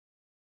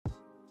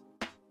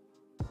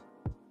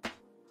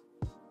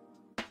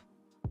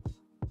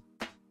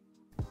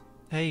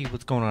Hey,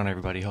 what's going on,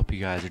 everybody? Hope you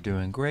guys are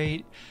doing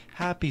great.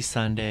 Happy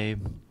Sunday.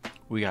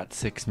 We got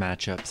 6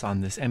 matchups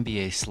on this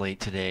NBA slate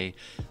today,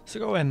 so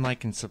go ahead and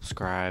like and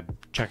subscribe.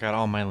 Check out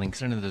all my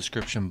links in the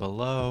description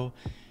below,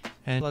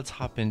 and let's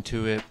hop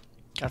into it.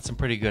 Got some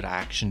pretty good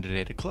action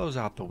today to close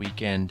out the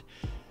weekend.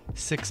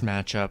 6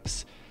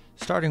 matchups,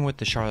 starting with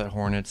the Charlotte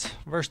Hornets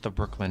versus the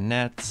Brooklyn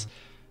Nets.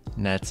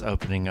 Nets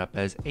opening up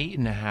as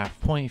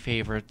 8.5-point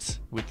favorites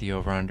with the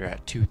over-under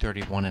at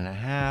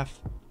 231.5.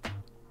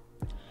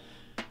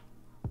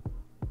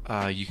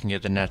 You can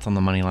get the Nets on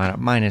the money line at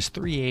minus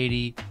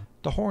 380.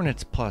 The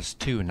Hornets plus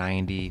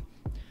 290.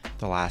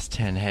 The last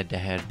 10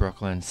 head-to-head,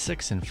 Brooklyn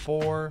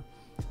 6-4.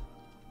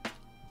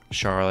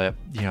 Charlotte,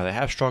 they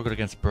have struggled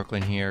against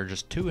Brooklyn here,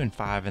 just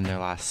 2-5 in their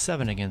last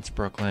 7 against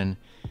Brooklyn,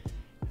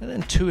 and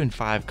then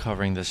 2-5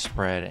 covering the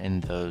spread in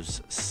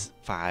those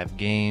 5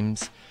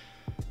 games.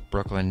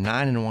 Brooklyn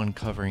 9-1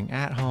 covering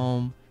at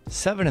home,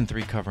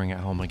 7-3 covering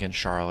at home against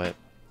Charlotte.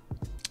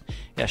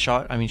 Yeah,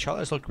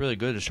 Charlotte's looked really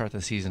good to start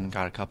the season.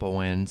 Got a couple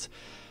wins.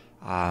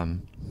 I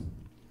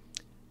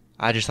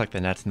just like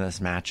the Nets in this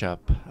matchup.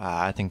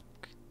 I think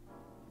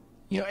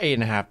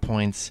 8.5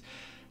 points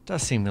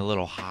does seem a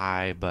little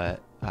high,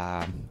 but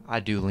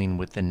I do lean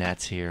with the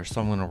Nets here, so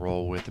I'm going to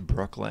roll with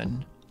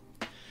Brooklyn.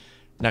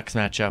 Next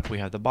matchup, we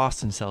have the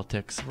Boston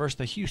Celtics versus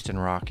the Houston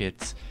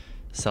Rockets.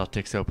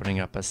 Celtics opening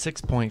up as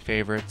 6-point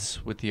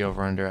favorites with the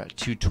over/under at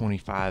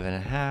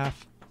 225.5.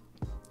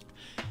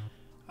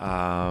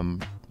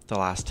 The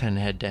last 10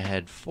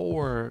 head-to-head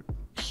for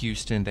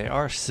Houston, they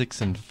are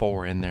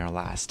 6-4 in their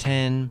last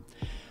 10.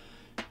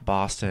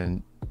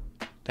 Boston,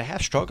 they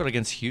have struggled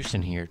against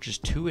Houston here,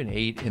 just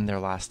 2-8 in their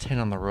last 10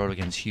 on the road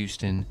against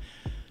Houston,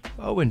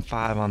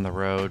 0-5 on the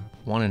road,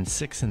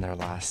 1-6 in their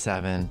last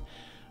 7.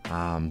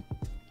 A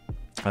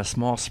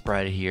small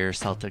spread here.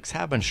 Celtics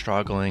have been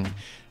struggling,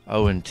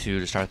 0-2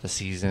 to start the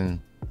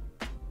season.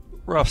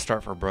 Rough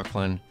start for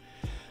Boston,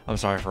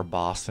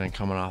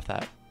 coming off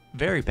that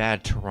very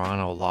bad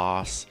Toronto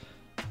loss.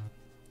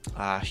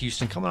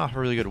 Houston coming off a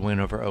really good win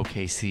over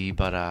OKC,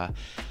 but I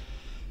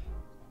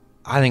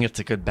think it's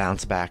a good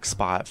bounce back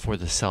spot for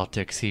the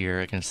Celtics here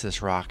against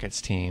this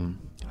Rockets team.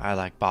 I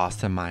like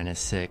Boston minus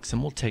 6,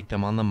 and we'll take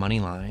them on the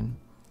money line.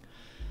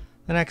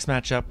 The next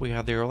matchup, we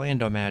have the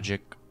Orlando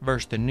Magic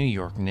versus the New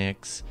York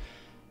Knicks.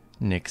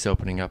 Knicks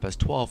opening up as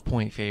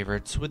 12-point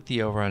favorites with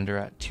the over/under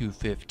at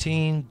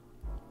 215.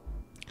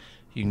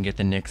 You can get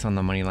the Knicks on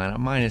the money line at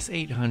minus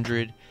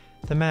 800.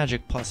 The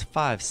Magic plus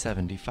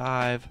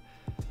 575.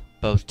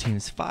 Both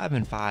teams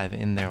 5-5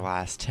 in their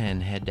last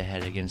 10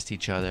 head-to-head against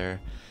each other.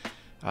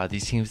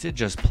 These teams did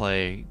just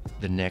play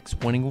the Knicks,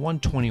 winning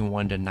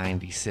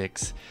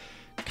 121-96,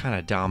 kind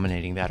of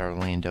dominating that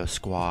Orlando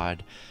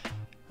squad.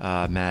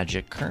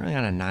 Magic currently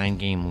on a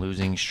 9-game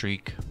losing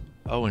streak,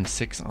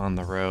 0-6 on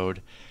the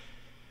road.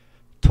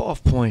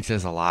 12 points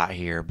is a lot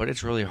here, but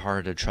it's really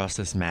hard to trust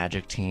this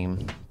Magic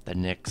team. The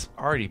Knicks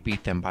already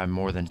beat them by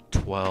more than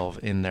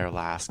 12 in their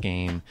last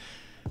game.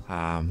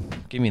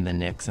 Give me the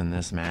Knicks in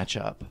this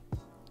matchup.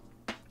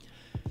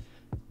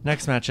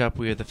 Next matchup,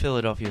 we have the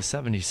Philadelphia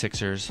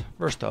 76ers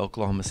versus the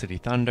Oklahoma City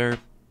Thunder.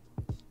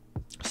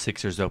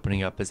 Sixers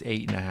opening up as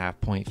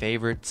 8.5-point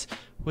favorites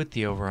with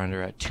the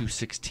over/under at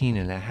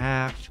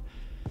 216.5.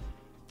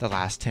 The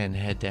last 10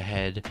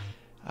 head-to-head,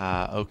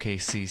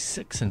 OKC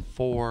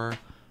 6-4.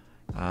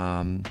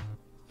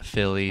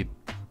 Philly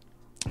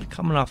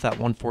coming off that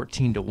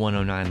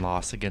 114-109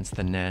 loss against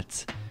the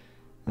Nets.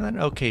 And then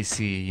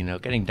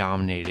OKC, getting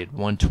dominated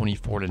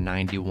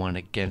 124-91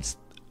 against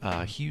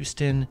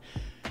Houston.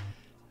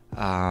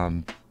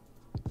 OKC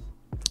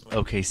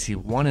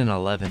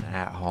 1-11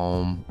 at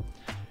home.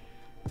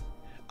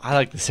 I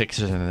like the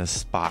Sixers in this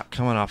spot,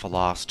 coming off a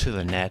loss to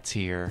the Nets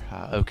here.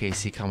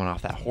 OKC coming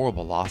off that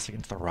horrible loss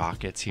against the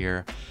Rockets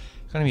here.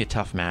 Going to be a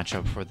tough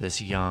matchup for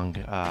this young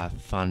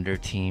Thunder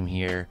team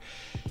here.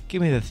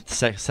 Give me the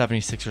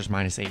 76ers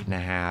minus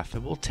 8.5,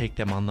 and we'll take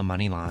them on the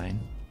money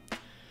line.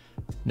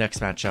 Next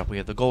matchup, we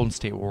have the Golden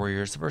State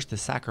Warriors versus the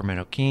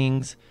Sacramento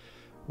Kings.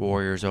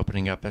 Warriors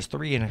opening up as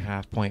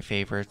 3.5-point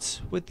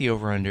favorites with the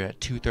over/under at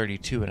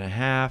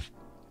 232.5.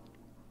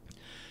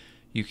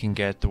 You can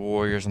get the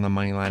Warriors on the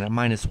money line at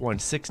minus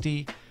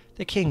 160.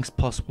 The Kings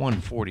plus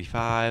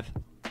 145.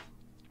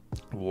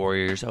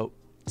 Warriors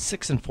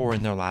 6-4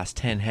 in their last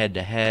 10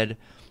 head-to-head.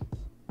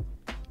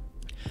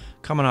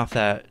 Coming off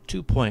that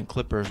 2-point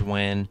Clippers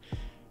win.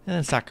 And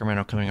then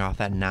Sacramento coming off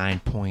that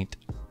 9-point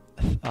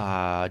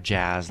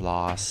Jazz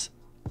loss.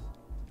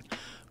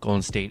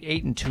 Golden State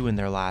 8-2 in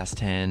their last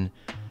 10.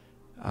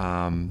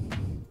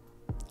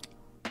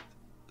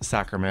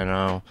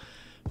 Sacramento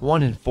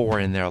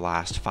 1-4 in their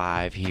last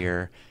 5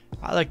 here.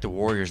 I like the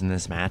Warriors in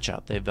this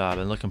matchup. They've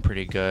been looking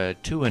pretty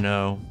good.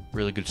 2-0.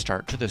 Really good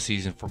start to the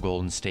season for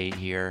Golden State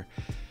here.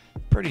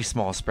 Pretty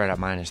small spread at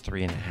minus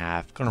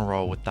 3.5. Gonna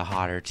roll with the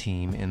hotter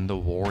team in the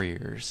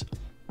Warriors.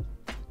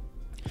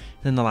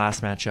 Then the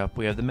last matchup,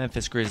 we have the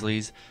Memphis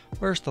Grizzlies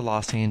versus the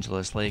Los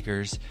Angeles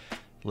Lakers.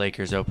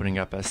 Lakers opening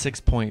up as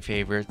 6-point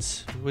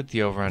favorites with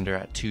the over-under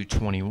at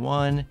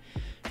 221.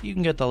 You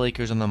can get the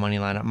Lakers on the money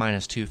line at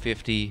minus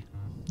 250.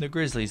 The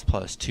Grizzlies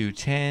plus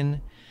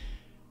 210.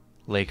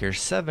 Lakers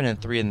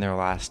 7-3 in their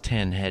last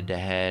 10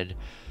 head-to-head.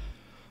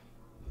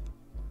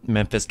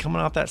 Memphis coming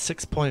off that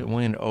 6-point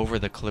win over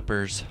the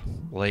Clippers.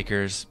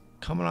 Lakers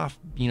coming off,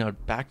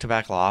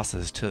 back-to-back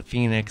losses to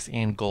Phoenix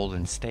and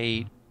Golden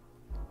State.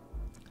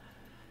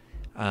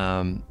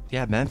 Memphis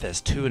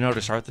 2-0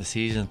 to start the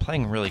season,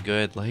 playing really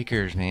good.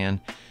 Lakers,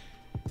 man,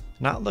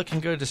 not looking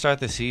good to start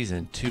the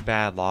season. 2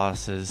 bad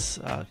losses,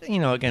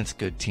 against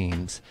good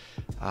teams.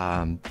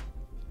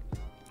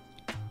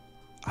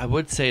 I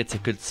would say it's a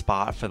good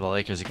spot for the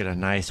Lakers to get a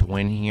nice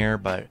win here,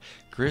 but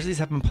Grizzlies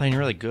have been playing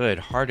really good.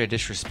 Hard to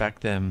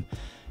disrespect them,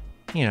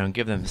 and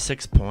give them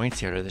 6 points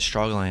here to the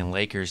struggling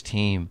Lakers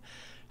team.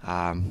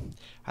 I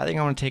think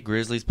I want to take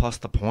Grizzlies plus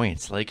the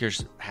points.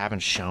 Lakers haven't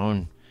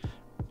shown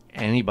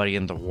anybody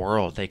in the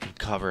world they could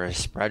cover a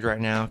spread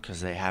right now because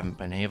they haven't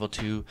been able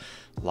to.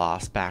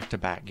 Lost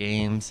back-to-back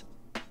games.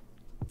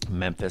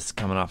 Memphis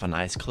coming off a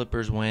nice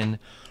Clippers win.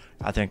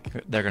 I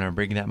think they're going to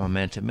bring that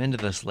momentum into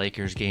this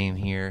Lakers game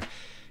here.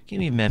 Give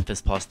me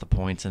Memphis plus the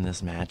points in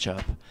this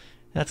matchup.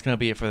 That's going to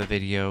be it for the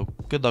video.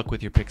 Good luck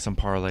with your picks and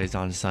parlays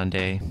on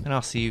Sunday, and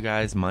I'll see you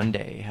guys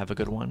Monday. Have a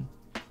good one.